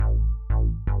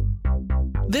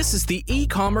This is the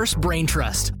E-commerce Brain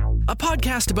Trust, a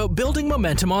podcast about building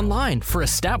momentum online for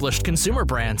established consumer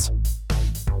brands.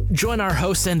 Join our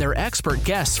hosts and their expert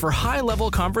guests for high-level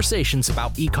conversations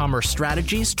about e-commerce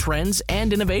strategies, trends,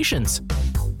 and innovations.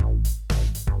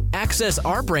 Access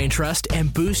our Brain Trust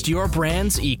and boost your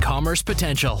brand's e-commerce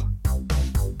potential.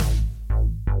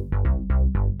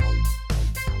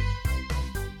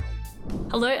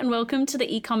 Hello and welcome to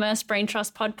the E-commerce Brain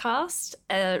Trust podcast,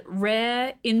 a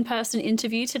rare in-person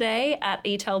interview today at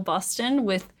eTail Boston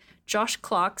with Josh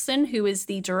Clarkson, who is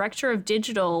the Director of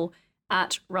Digital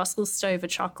at Russell Stover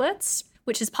Chocolates,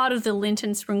 which is part of the Lindt &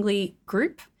 Sprüngli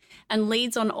Group and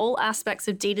leads on all aspects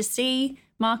of D2C,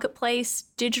 marketplace,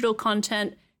 digital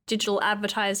content, digital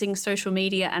advertising, social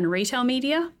media, and retail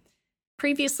media.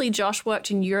 Previously, Josh worked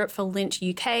in Europe for Lindt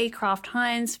UK, Kraft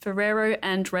Heinz, Ferrero,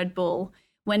 and Red Bull.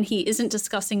 When he isn't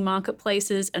discussing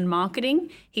marketplaces and marketing,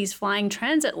 he's flying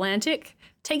transatlantic,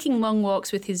 taking long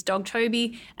walks with his dog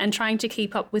Toby, and trying to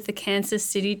keep up with the Kansas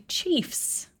City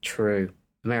Chiefs. True.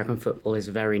 American football is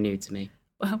very new to me.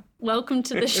 Well, welcome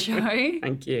to the show.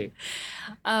 Thank you.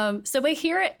 So we're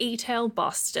here at eTail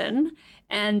Boston,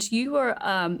 and you were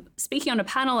speaking on a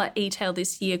panel at eTail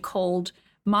this year called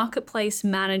Marketplace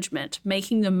Management,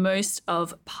 Making the Most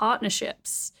of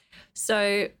Partnerships.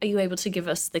 So are you able to give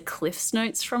us the Cliff's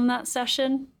Notes from that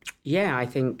session? Yeah, I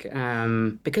think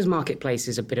because Marketplace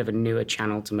is a bit of a newer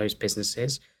channel to most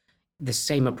businesses, the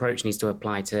same approach needs to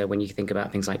apply to when you think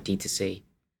about things like D2C.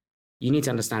 You need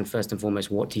to understand first and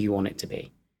foremost, what do you want it to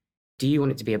be? Do you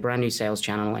want it to be a brand new sales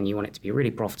channel and you want it to be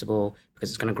really profitable because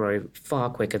it's going to grow far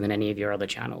quicker than any of your other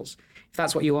channels? If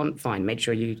that's what you want, fine. Make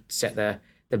sure you set the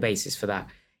basis for that.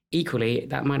 Equally,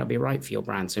 that might not be right for your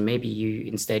brand. So maybe you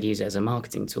instead use it as a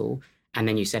marketing tool and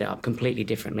then you set it up completely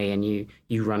differently and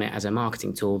you run it as a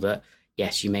marketing tool that,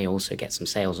 yes, you may also get some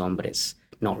sales on, but it's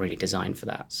not really designed for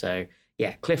that. So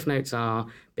yeah, Cliff Notes are,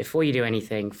 before you do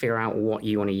anything, figure out what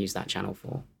you want to use that channel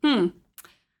for.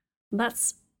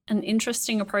 That's an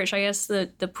interesting approach. I guess the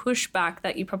pushback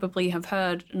that you probably have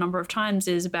heard a number of times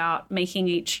is about making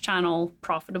each channel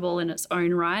profitable in its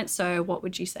own right. So what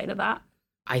would you say to that?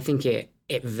 I think it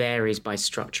varies by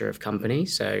structure of company.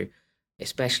 So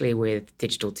especially with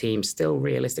digital teams still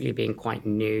realistically being quite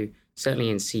new, certainly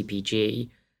in CPG,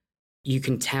 you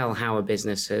can tell how a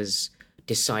business has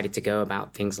decided to go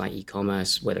about things like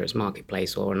e-commerce, whether it's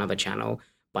marketplace or another channel,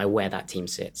 by where that team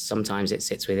sits. Sometimes it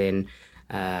sits within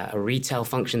a retail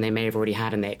function they may have already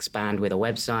had and they expand with a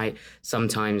website.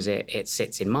 Sometimes it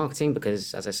sits in marketing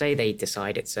because, as I say, they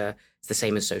decide it's the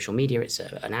same as social media. It's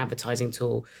an advertising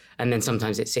tool. And then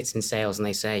sometimes it sits in sales and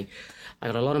they say, I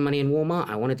got a lot of money in Walmart.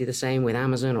 I want to do the same with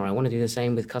Amazon, or I want to do the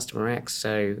same with Customer X.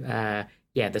 So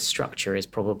the structure is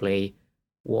probably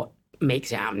what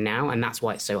makes it happen now. And that's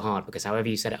why it's so hard, because however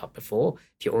you set it up before,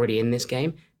 if you're already in this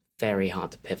game, very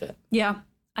hard to pivot. Yeah,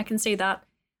 I can see that.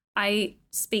 I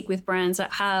speak with brands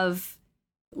that have,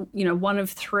 one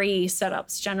of three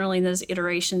setups. Generally, there's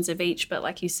iterations of each, but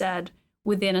like you said,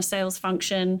 within a sales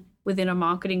function, within a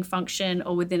marketing function,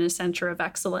 or within a center of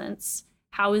excellence.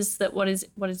 How is that? What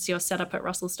is your setup at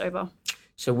Russell Stover?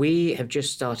 So we have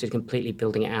just started completely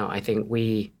building it out. I think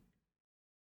we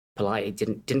politely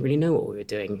didn't really know what we were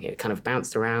doing. It kind of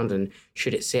bounced around, and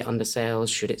should it sit under sales?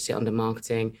 Should it sit under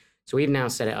marketing? So we've now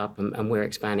set it up, and we're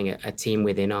expanding a team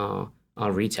within our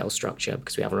retail structure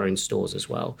because we have our own stores as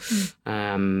well.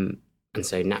 And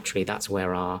so naturally, that's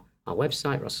where our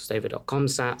website, russellstover.com,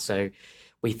 sat. So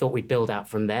we thought we'd build out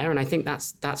from there. And I think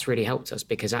that's really helped us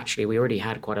because actually we already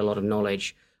had quite a lot of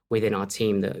knowledge within our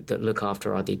team that look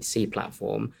after our D2C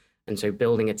platform. And so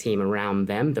building a team around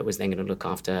them that was then going to look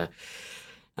after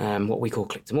what we call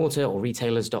click-to-mortar or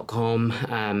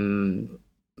retailers.com,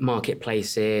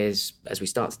 marketplaces, as we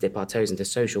start to dip our toes into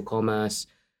social commerce.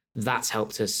 That's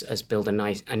helped us build a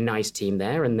nice team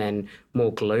there. And then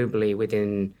more globally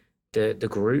within the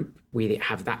group, we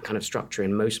have that kind of structure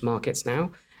in most markets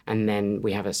now. And then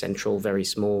we have a central, very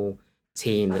small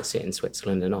team that sit in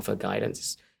Switzerland and offer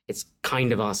guidance. It's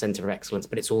kind of our center of excellence,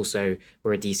 but it's also,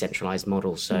 we're a decentralized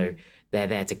model. So they're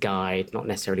there to guide, not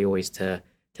necessarily always to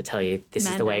tell you this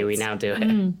is the way we now do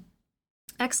it.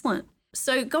 Excellent.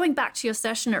 So going back to your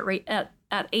session at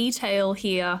eTail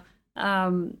here,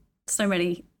 so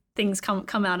many things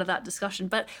come out of that discussion.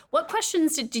 But what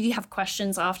questions did you have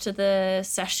questions after the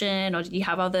session, or did you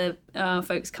have other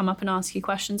folks come up and ask you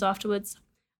questions afterwards?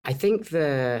 I think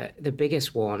the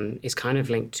biggest one is kind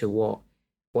of linked to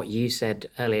what you said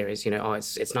earlier is,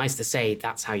 it's nice to say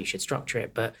that's how you should structure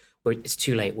it, but it's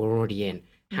too late. We're already in.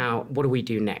 What do we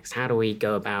do next? How do we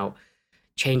go about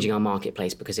changing our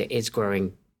marketplace? Because it is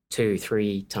growing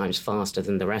 2-3 times faster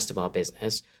than the rest of our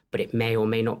business, but it may or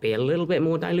may not be a little bit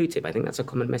more dilutive. I think that's a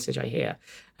common message I hear.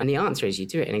 And the answer is you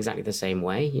do it in exactly the same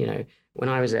way. You know, when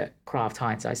I was at Kraft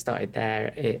Heinz, I started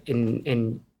there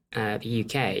in the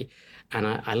UK, and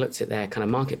I looked at their kind of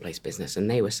marketplace business, and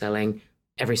they were selling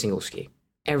every single SKU.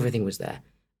 Everything was there.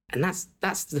 And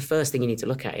that's the first thing you need to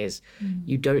look at is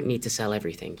you don't need to sell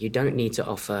everything. You don't need to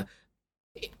offer,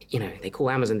 you know, they call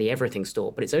Amazon the everything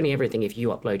store, but it's only everything if you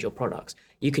upload your products.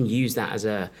 You can use that as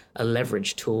a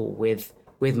leverage tool with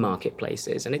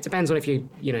marketplaces. And it depends on if you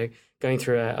know, going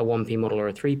through a 1P model or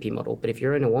a 3P model. But if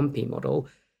you're in a 1P model,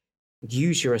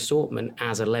 use your assortment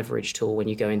as a leverage tool when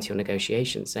you go into your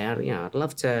negotiations. Say, you know, I'd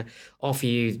love to offer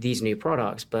you these new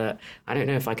products, but I don't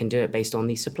know if I can do it based on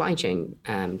the supply chain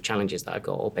challenges that I've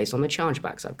got or based on the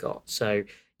chargebacks I've got. So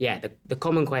yeah, the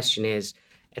common question is,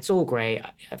 it's all great.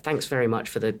 Thanks very much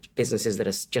for the businesses that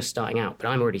are just starting out, but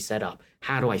I'm already set up.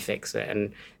 How do I fix it?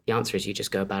 And the answer is you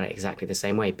just go about it exactly the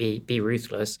same way. Be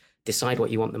ruthless, decide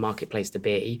what you want the marketplace to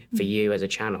be for you as a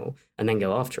channel, and then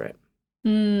go after it.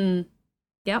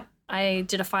 Yep. I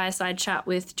did a fireside chat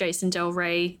with Jason Del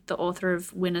Rey, the author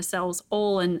of Winner Sells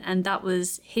All, and that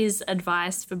was his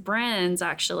advice for brands,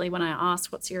 actually. When I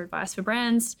asked, what's your advice for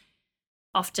brands?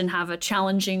 Often have a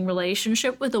challenging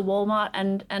relationship with a Walmart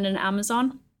and an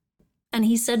Amazon. And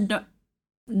he said,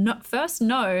 first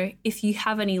know if you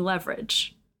have any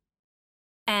leverage.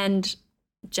 And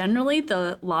generally,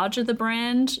 the larger the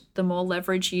brand, the more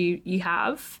leverage you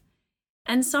have.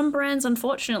 And some brands,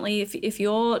 unfortunately, if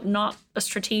you're not a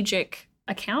strategic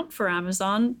account for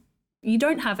Amazon, you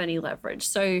don't have any leverage.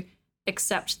 So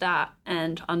accept that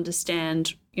and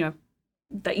understand, you know,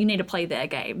 that you need to play their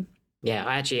game. Yeah,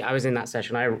 I was in that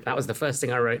session. That was the first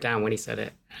thing I wrote down when he said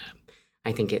it.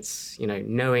 I think it's, you know,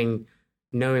 knowing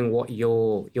what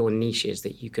your niche is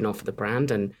that you can offer the brand,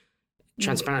 and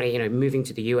transparently, you know, moving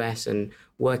to the US and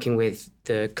working with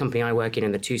the company I work in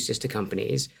and the two sister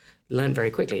companies, learned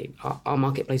very quickly our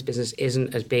marketplace business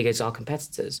isn't as big as our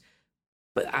competitors.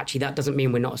 But actually, that doesn't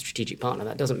mean we're not a strategic partner.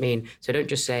 That doesn't mean, so don't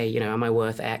just say, you know, am I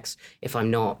worth X? If I'm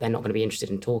not, they're not going to be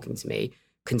interested in talking to me.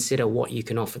 Consider what you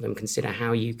can offer them. Consider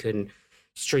how you can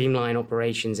streamline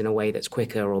operations in a way that's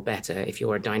quicker or better. If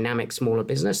you're a dynamic, smaller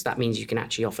business, that means you can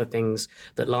actually offer things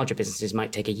that larger businesses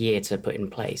might take a year to put in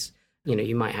place. You know,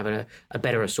 you might have a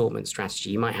better assortment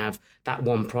strategy. You might have that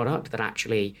one product that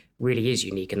actually really is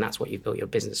unique, and that's what you've built your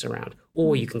business around.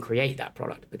 Or you can create that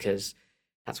product, because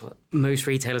that's what most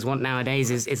retailers want nowadays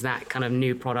is that kind of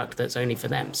new product that's only for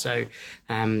them. So,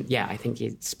 yeah, I think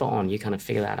you're spot on. You kind of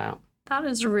figure that out. That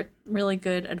is really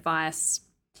good advice.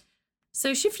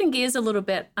 So shifting gears a little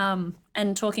bit and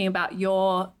talking about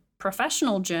your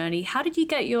professional journey, how did you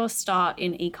get your start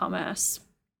in e-commerce?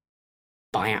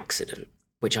 By accident,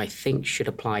 which I think should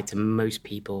apply to most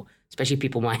people, especially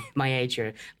people my age or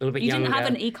a little bit younger. You didn't have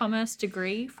an e-commerce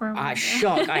degree from?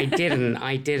 Shock, I didn't.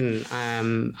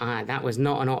 That was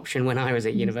not an option when I was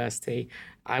at university.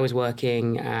 I was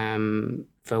working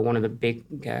for one of the big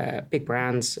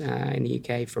brands in the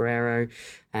UK, Ferrero,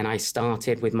 and I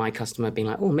started with my customer being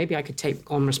like, oh, maybe I could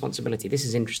take on responsibility. This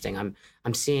is interesting.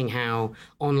 I'm seeing how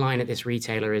online at this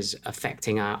retailer is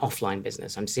affecting our offline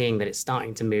business. I'm seeing that it's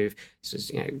starting to move. This was,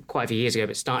 you know, quite a few years ago,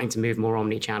 but starting to move more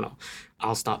omni-channel.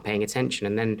 I'll start paying attention.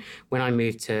 And then when I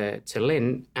moved to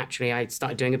Lynn, actually, I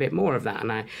started doing a bit more of that.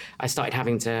 And I started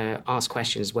having to ask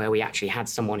questions where we actually had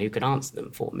someone who could answer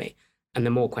them for me. And the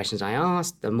more questions I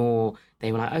asked, the more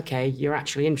they were like, okay, you're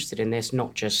actually interested in this,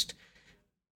 not just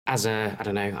as I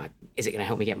don't know, is it going to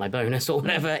help me get my bonus or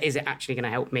whatever? Is it actually going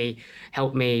to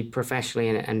help me professionally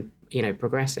and you know,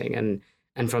 progressing?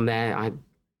 And from there, I,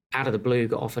 out of the blue,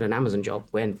 got offered an Amazon job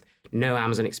with no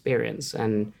Amazon experience.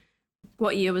 And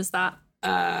what year was that?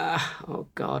 Oh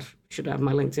God, should have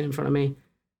my LinkedIn in front of me.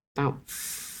 About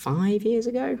 5 years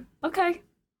ago. Okay.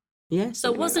 Yeah.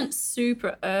 So it wasn't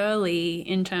super early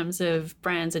in terms of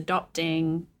brands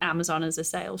adopting Amazon as a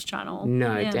sales channel.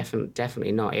 No, yeah.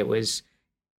 Definitely not. It was,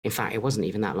 in fact, it wasn't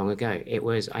even that long ago. It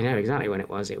was, I know exactly when it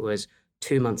was. It was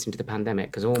 2 months into the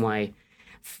pandemic, because all my,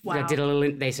 I did a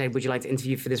little, they said, would you like to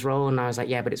interview for this role? And I was like,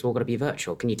 yeah, but it's all got to be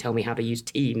virtual. Can you tell me how to use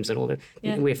Teams and all that,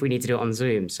 if we need to do it on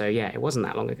Zoom? So yeah, it wasn't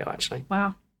that long ago, actually.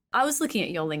 Wow. I was looking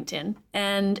at your LinkedIn,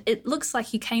 and it looks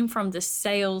like you came from the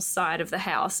sales side of the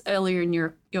house earlier in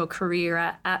your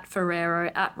career at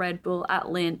Ferrero, at Red Bull, at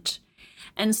Lindt.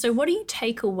 And so what do you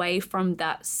take away from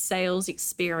that sales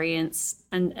experience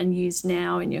and use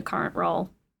now in your current role?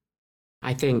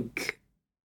 I think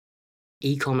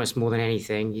e-commerce, more than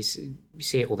anything, you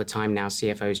see it all the time now,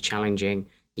 CFOs challenging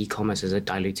e-commerce as a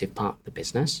dilutive part of the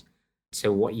business.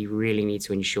 So what you really need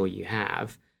to ensure you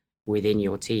have within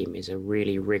your team is a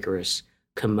really rigorous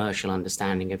commercial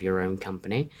understanding of your own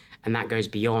company. And that goes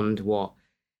beyond what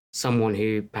someone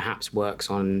who perhaps works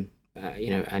on,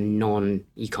 a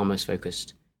non-e-commerce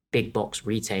focused big box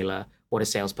retailer, what a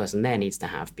salesperson there needs to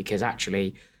have, because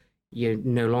actually you're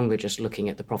no longer just looking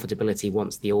at the profitability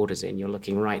once the order's in. You're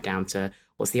looking right down to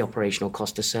what's the operational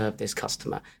cost to serve this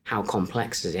customer? How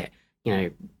complex is it?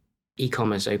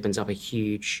 E-commerce opens up a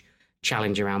huge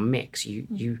challenge around mix.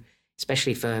 You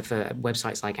especially for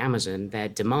websites like Amazon, they're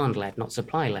demand-led, not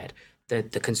supply-led.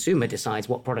 The consumer decides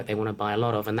what product they want to buy a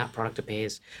lot of, and that product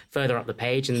appears further up the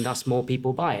page, and thus more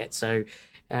people buy it. So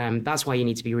that's why you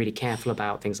need to be really careful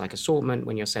about things like assortment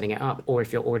when you're setting it up, or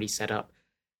if you're already set up,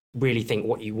 really think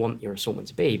what you want your assortment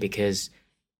to be, because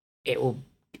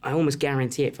I almost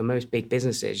guarantee it for most big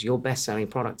businesses, your best-selling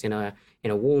product in a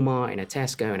Walmart, in a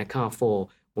Tesco, in a Carrefour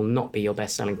will not be your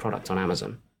best-selling product on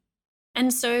Amazon.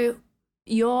 And so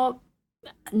you're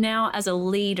now, as a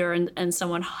leader and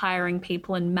someone hiring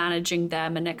people and managing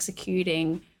them and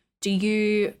executing, do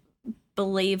you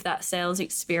believe that sales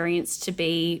experience to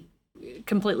be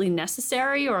completely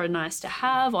necessary or a nice to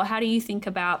have? Or how do you think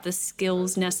about the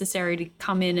skills necessary to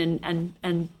come in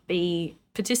and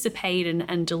participate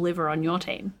and deliver on your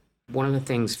team? One of the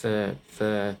things for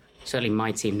certainly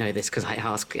my team know this because I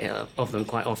ask of them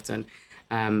quite often,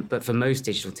 but for most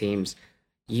digital teams,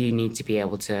 you need to be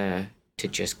able to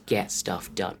just get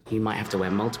stuff done. You might have to wear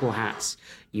multiple hats.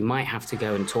 You might have to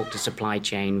go and talk to supply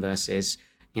chain versus,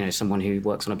 someone who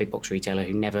works on a big box retailer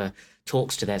who never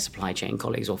talks to their supply chain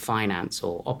colleagues, or finance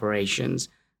or operations.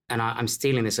 And I'm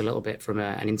stealing this a little bit from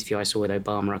an interview I saw with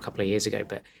Obama a couple of years ago,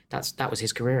 but that was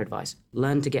his career advice.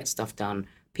 Learn to get stuff done.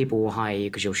 People will hire you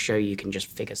because you'll show you can just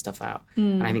figure stuff out.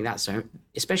 And I think that's so,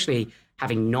 especially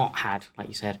having not had, like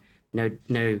you said, no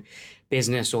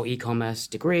business or e-commerce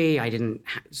degree. I didn't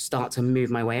start to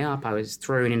move my way up. I was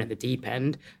thrown in at the deep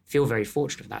end. Feel very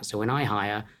fortunate for that. So when I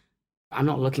hire, I'm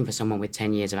not looking for someone with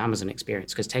 10 years of Amazon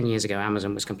experience, because 10 years ago,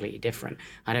 Amazon was completely different.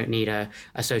 I don't need a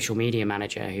social media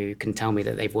manager who can tell me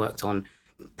that they've worked on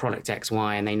product X,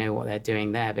 Y, and they know what they're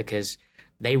doing there, because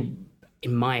they,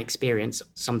 in my experience,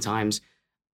 sometimes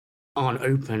aren't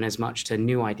open as much to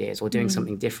new ideas or doing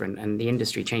something different. And the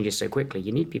industry changes so quickly.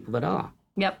 You need people that are.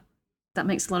 Yep. That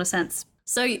makes a lot of sense.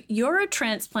 So you're a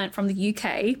transplant from the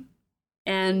UK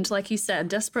and, like you said,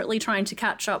 desperately trying to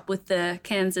catch up with the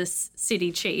Kansas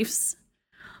City Chiefs.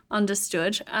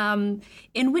 Understood.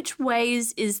 In which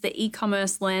ways is the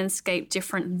e-commerce landscape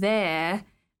different there?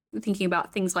 Thinking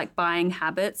about things like buying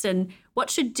habits, and what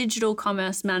should digital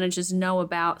commerce managers know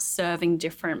about serving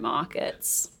different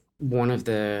markets? One of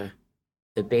the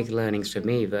big learnings for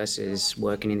me versus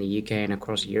working in the UK and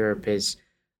across Europe is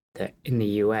that in the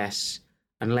US,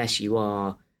 unless you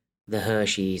are the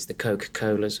Hershey's, the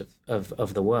Coca-Colas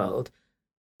of the world,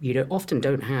 you often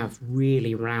don't have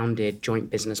really rounded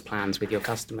joint business plans with your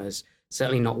customers,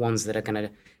 certainly not ones that are going to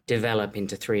develop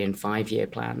into 3 and 5 year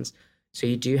plans. So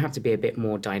you do have to be a bit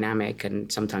more dynamic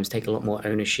and sometimes take a lot more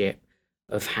ownership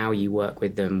of how you work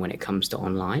with them when it comes to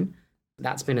online.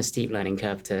 That's been a steep learning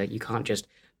curve. You can't just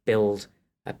build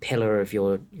a pillar of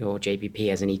your JBP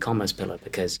as an e-commerce pillar,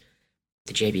 because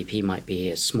the JBP might be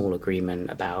a small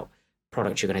agreement about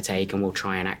products you're going to take, and we'll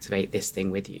try and activate this thing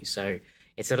with you. So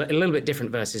it's a little bit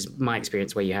different versus my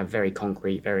experience, where you have very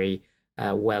concrete, very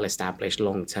well-established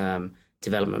long-term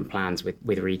development plans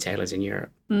with retailers in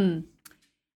Europe. And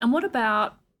what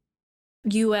about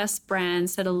US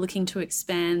brands that are looking to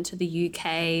expand to the UK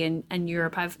and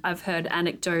Europe? I've heard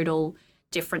anecdotal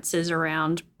differences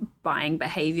around buying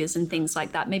behaviors and things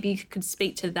like that. Maybe you could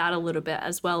speak to that a little bit,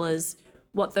 as well as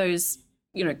what those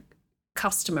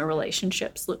customer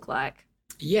relationships look like.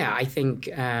 Yeah, I think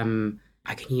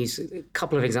I can use a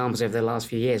couple of examples over the last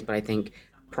few years, but I think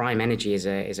Prime Energy is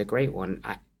a great one.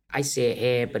 I see it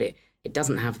here, but it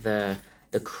doesn't have the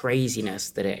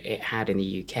craziness that it had in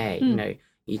the UK.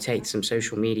 You take some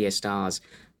social media stars,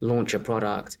 launch a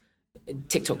product.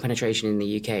 TikTok penetration in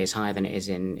the UK is higher than it is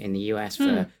in the US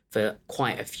for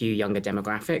quite a few younger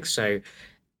demographics. So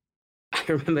I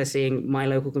remember seeing my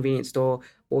local convenience store,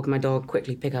 walking my dog,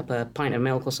 quickly pick up a pint of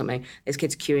milk or something. There's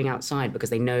kids queuing outside because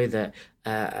they know that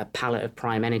a pallet of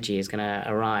Prime Energy is going to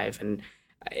arrive. And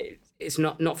it's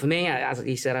not for me. As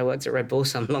you said, I worked at Red Bull,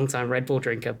 so I'm a long-time Red Bull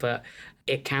drinker, but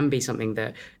it can be something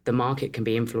that the market can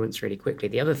be influenced really quickly.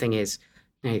 The other thing is,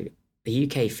 the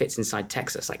UK fits inside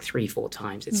Texas like 3-4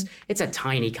 times. It's a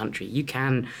tiny country. You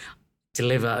can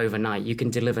deliver overnight. You can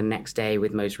deliver next day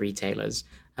with most retailers.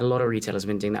 A lot of retailers have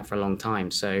been doing that for a long time.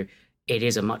 So it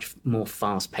is a much more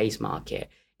fast-paced market.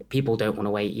 People don't want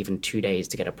to wait even 2 days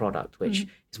to get a product, which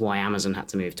is why Amazon had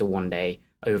to move to 1 day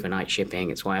overnight shipping.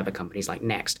 It's why other companies like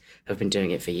Next have been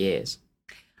doing it for years.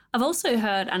 I've also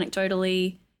heard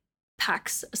anecdotally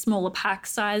smaller pack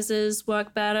sizes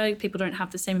work better. People don't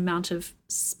have the same amount of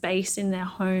space in their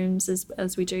homes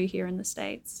as we do here in the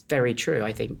States. Very true.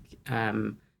 I think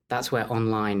that's where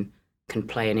online can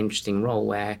play an interesting role,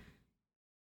 where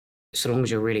so long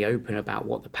as you're really open about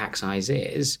what the pack size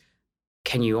is,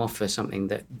 can you offer something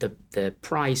that the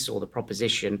price or the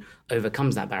proposition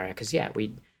overcomes that barrier? Because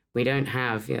we don't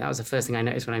have, that was the first thing I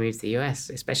noticed when I moved to the US,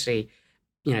 especially,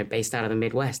 based out of the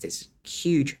Midwest. It's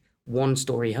huge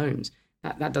one-story homes.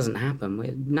 That doesn't happen.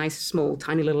 We're nice, small,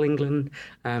 tiny little England,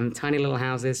 tiny little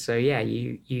houses. So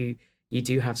you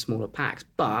do have smaller packs,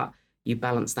 but you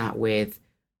balance that with,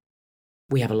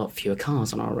 we have a lot fewer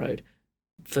cars on our road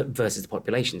versus the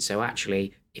population. So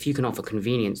actually, if you can offer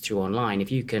convenience through online,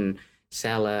 if you can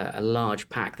sell a large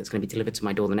pack that's going to be delivered to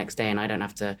my door the next day, and I don't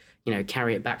have to,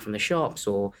 carry it back from the shops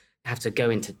or have to go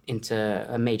into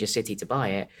a major city to buy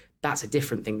it, that's a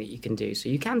different thing that you can do. So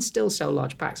you can still sell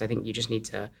large packs. I think you just need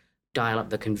to dial up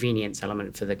the convenience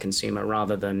element for the consumer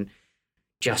rather than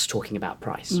just talking about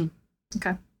price.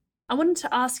 Okay. I wanted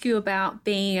to ask you about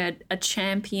being a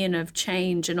champion of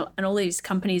change, and all these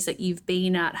companies that you've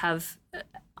been at have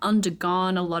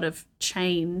undergone a lot of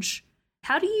change.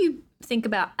 How do you think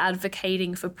about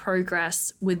advocating for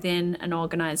progress within an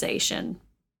organization?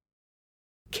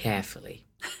 Carefully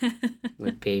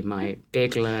would be my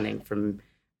big learning from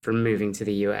moving to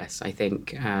the US. I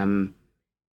think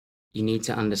you need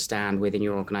to understand within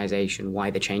your organization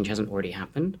why the change hasn't already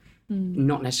happened.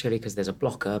 Not necessarily because there's a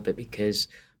blocker, but because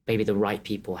maybe the right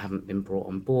people haven't been brought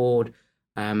on board,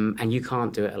 and you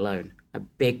can't do it alone. A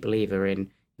big believer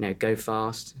in, go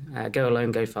fast, go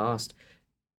alone, go fast.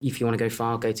 If you want to go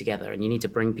far, go together, and you need to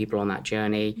bring people on that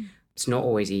journey. It's not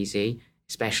always easy,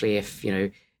 especially if,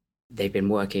 they've been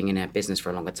working in a business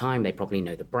for a longer time. They probably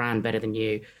know the brand better than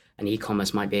you, and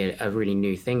e-commerce might be a really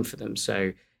new thing for them.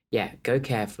 So go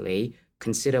carefully,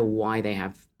 consider why they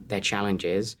have their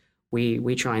challenges.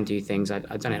 We try and do things.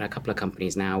 I've done it in a couple of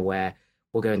companies now where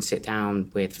we'll go and sit down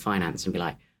with finance and be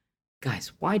like,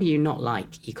 guys, why do you not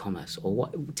like e-commerce? Or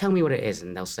what? Tell me what it is.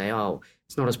 And they'll say, oh,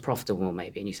 it's not as profitable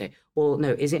maybe. And you say, well,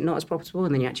 no, is it not as profitable?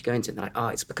 And then you actually go into it and they're like, oh,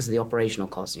 it's because of the operational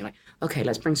costs. And you're like, okay,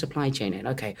 let's bring supply chain in.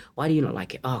 Okay, why do you not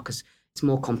like it? Oh, because it's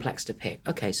more complex to pick.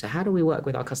 Okay, so how do we work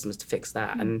with our customers to fix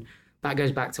that? And that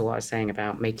goes back to what I was saying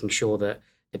about making sure that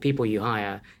the people you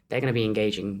hire, they're going to be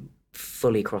engaging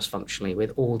fully cross-functionally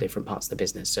with all different parts of the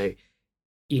business. So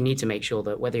you need to make sure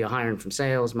that whether you're hiring from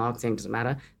sales, marketing, doesn't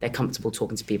matter, they're comfortable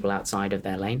talking to people outside of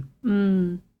their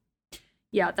lane.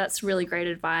 Yeah, that's really great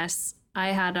advice. I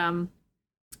had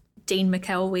Dean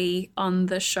McKelvey on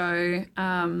the show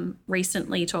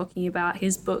recently talking about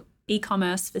his book,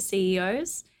 E-Commerce for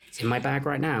CEOs. It's in my bag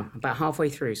right now, about halfway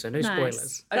through, so no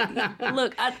spoilers.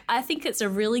 Look, I think it's a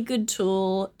really good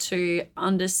tool to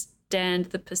understand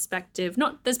the perspective.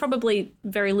 There's probably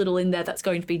very little in there that's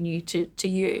going to be new to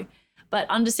you, but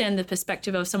understand the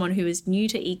perspective of someone who is new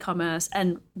to e-commerce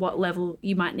and what level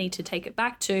you might need to take it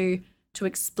back to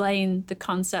explain the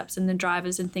concepts and the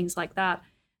drivers and things like that.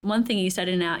 One thing you said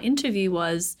in our interview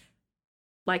was,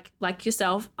 like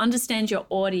yourself, understand your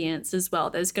audience as well.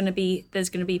 There's going to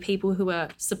be people who are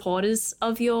supporters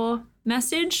of your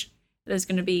message. There's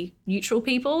going to be neutral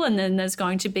people, and then there's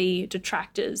going to be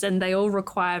detractors, and they all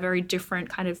require very different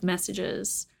kind of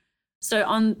messages.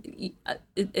 So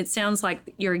it sounds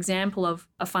like your example of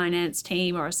a finance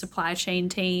team or a supply chain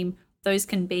team, those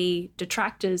can be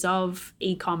detractors of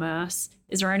e-commerce.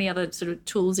 Is there any other sort of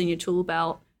tools in your tool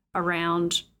belt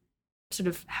around sort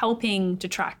of helping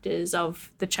detractors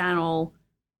of the channel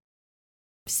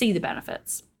see the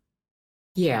benefits?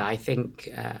 Yeah, I think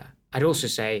I'd also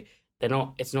say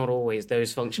it's not always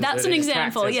those functions. That's an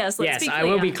example, yes. Yes, I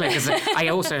will be clear, because I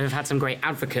also have had some great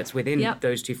advocates within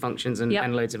those two functions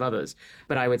and loads of others.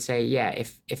 But I would say,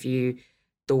 if you,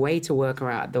 the way to work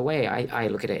around, the way I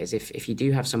look at it is if you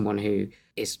do have someone who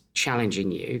is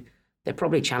challenging you, they're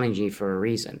probably challenging you for a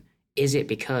reason. Is it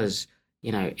because,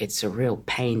 it's a real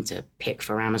pain to pick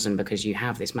for Amazon because you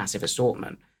have this massive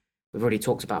assortment? We've already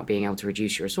talked about being able to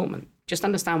reduce your assortment. Just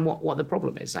understand what the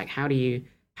problem is. Like, how do you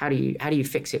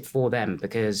fix it for them?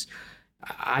 Because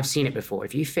I've seen it before.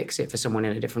 If you fix it for someone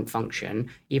in a different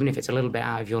function, even if it's a little bit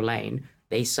out of your lane,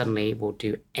 they suddenly will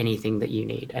do anything that you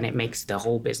need. And it makes the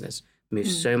whole business move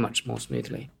so much more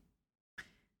smoothly.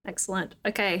 Excellent.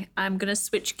 Okay, I'm going to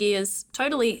switch gears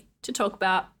totally to talk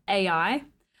about AI,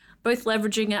 both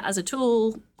leveraging it as a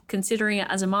tool, considering it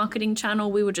as a marketing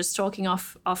channel. We were just talking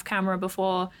off camera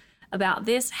before about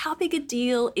this. How big a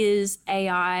deal is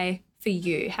AI for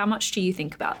you? How much do you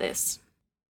think about this?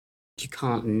 You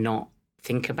can't not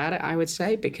think about it, I would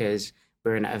say, because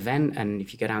we're in an event, and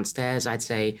if you go downstairs, I'd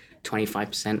say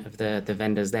 25% of the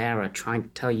vendors there are trying to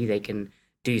tell you they can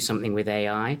do something with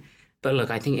AI. But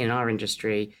look, I think in our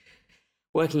industry,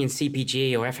 working in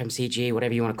CPG or FMCG,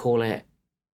 whatever you want to call it,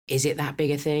 is it that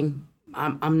big a thing?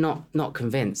 I'm not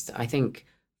convinced. I think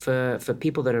for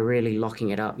people that are really locking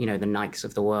it up, the Nikes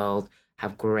of the world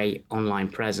have great online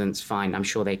presence, fine. I'm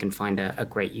sure they can find a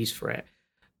great use for it.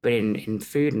 But in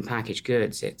food and packaged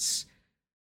goods,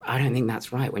 I don't think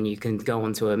that's right when you can go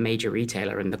onto a major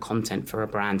retailer and the content for a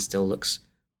brand still looks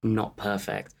not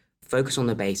perfect. Focus on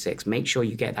the basics. Make sure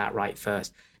you get that right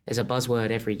first. There's a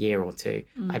buzzword every year or two.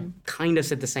 I kind of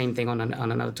said the same thing on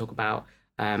another talk about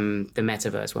the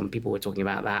metaverse when people were talking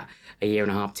about that a year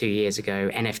and a half, 2 years ago.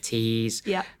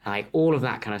 NFTs, like all of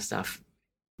that kind of stuff.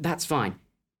 That's fine.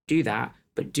 Do that,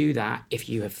 but do that if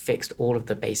you have fixed all of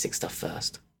the basic stuff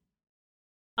first.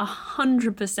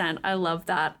 100%. I love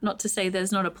that. Not to say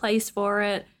there's not a place for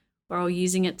it. We're all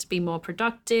using it to be more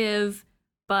productive,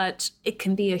 but it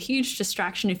can be a huge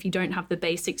distraction if you don't have the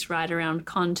basics right around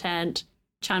content,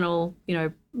 channel,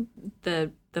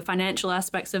 the financial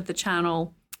aspects of the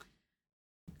channel.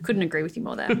 Couldn't agree with you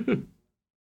more there.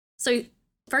 So,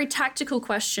 very tactical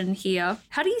question here.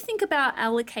 How do you think about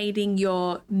allocating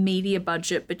your media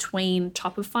budget between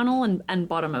top of funnel and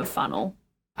bottom of funnel?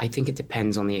 I think it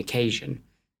depends on the occasion.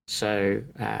 So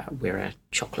we're a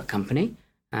chocolate company.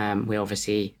 We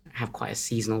obviously have quite a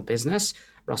seasonal business.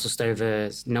 Russell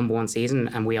Stover's #1 season,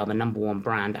 and we are the #1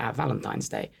 brand at Valentine's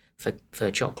Day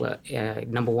for chocolate.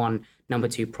 #1,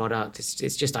 #2 product.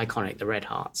 It's just iconic, the red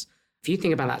hearts. If you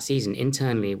think about that season,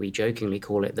 internally, we jokingly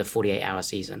call it the 48-hour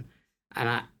season.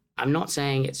 And I'm not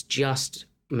saying it's just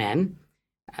men,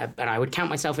 but I would count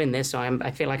myself in this, so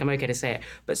I feel like I'm okay to say it.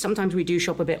 But sometimes we do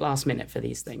shop a bit last minute for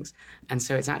these things. And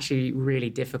so it's actually really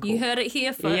difficult. You heard it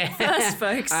here first,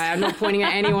 folks. I'm not pointing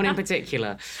at anyone in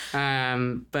particular.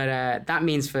 But that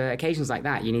means for occasions like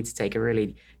that, you need to take a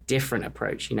really different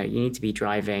approach. You need to be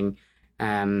driving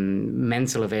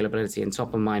mental availability and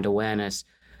top of mind awareness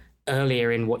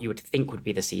earlier in what you would think would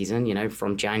be the season,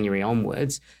 from January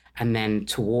onwards. And then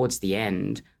towards the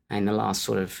end, in the last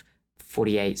sort of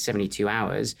 48, 72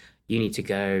 hours, you need to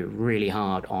go really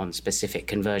hard on specific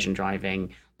conversion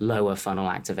driving, lower funnel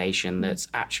activation that's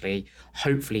actually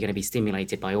hopefully going to be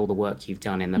stimulated by all the work you've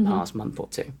done in the past month or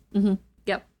two.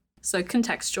 Yep. So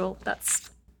contextual,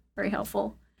 that's very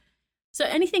helpful. So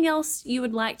anything else you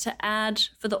would like to add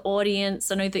for the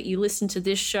audience? I know that you listen to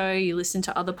this show, you listen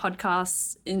to other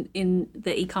podcasts in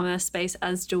the e-commerce space,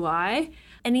 as do I.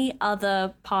 Any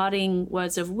other parting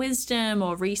words of wisdom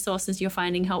or resources you're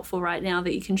finding helpful right now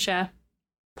that you can share?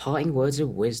 Parting words of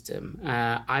wisdom.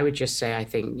 I would just say, I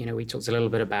think, we talked a little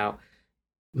bit about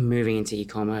moving into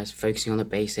e-commerce, focusing on the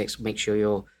basics, make sure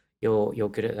you're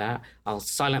good at that. I'll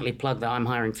silently plug that I'm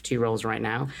hiring for 2 roles right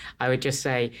now. I would just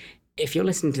say, if you're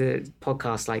listening to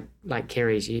podcasts like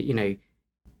Kiri's, even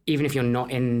if you're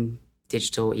not in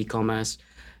digital e-commerce,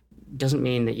 doesn't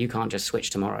mean that you can't just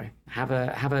switch tomorrow. Have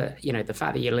a the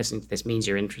fact that you're listening to this means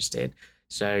you're interested.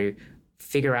 So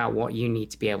figure out what you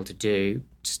need to be able to do.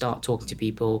 Start talking to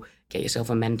people. Get yourself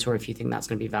a mentor if you think that's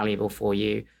going to be valuable for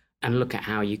you, and look at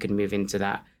how you can move into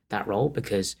that role,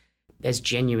 because there's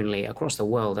genuinely across the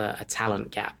world a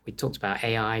talent gap. We talked about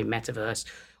AI, metaverse,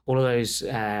 all of those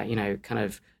kind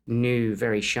of new,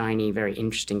 very shiny, very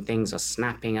interesting things are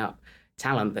snapping up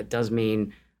talent. That does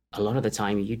mean a lot of the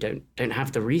time you don't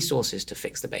have the resources to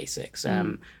fix the basics.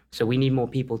 So we need more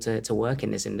people to work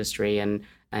in this industry, and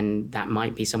that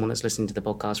might be someone that's listening to the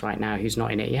podcast right now who's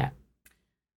not in it yet.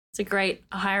 It's a great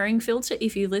hiring filter.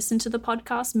 If you listen to the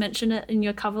podcast, mention it in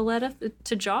your cover letter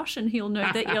to Josh and he'll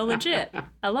know that you're legit.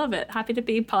 I love it. Happy to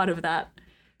be part of that.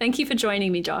 Thank you for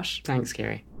joining me, Josh. Thanks,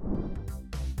 Kiri.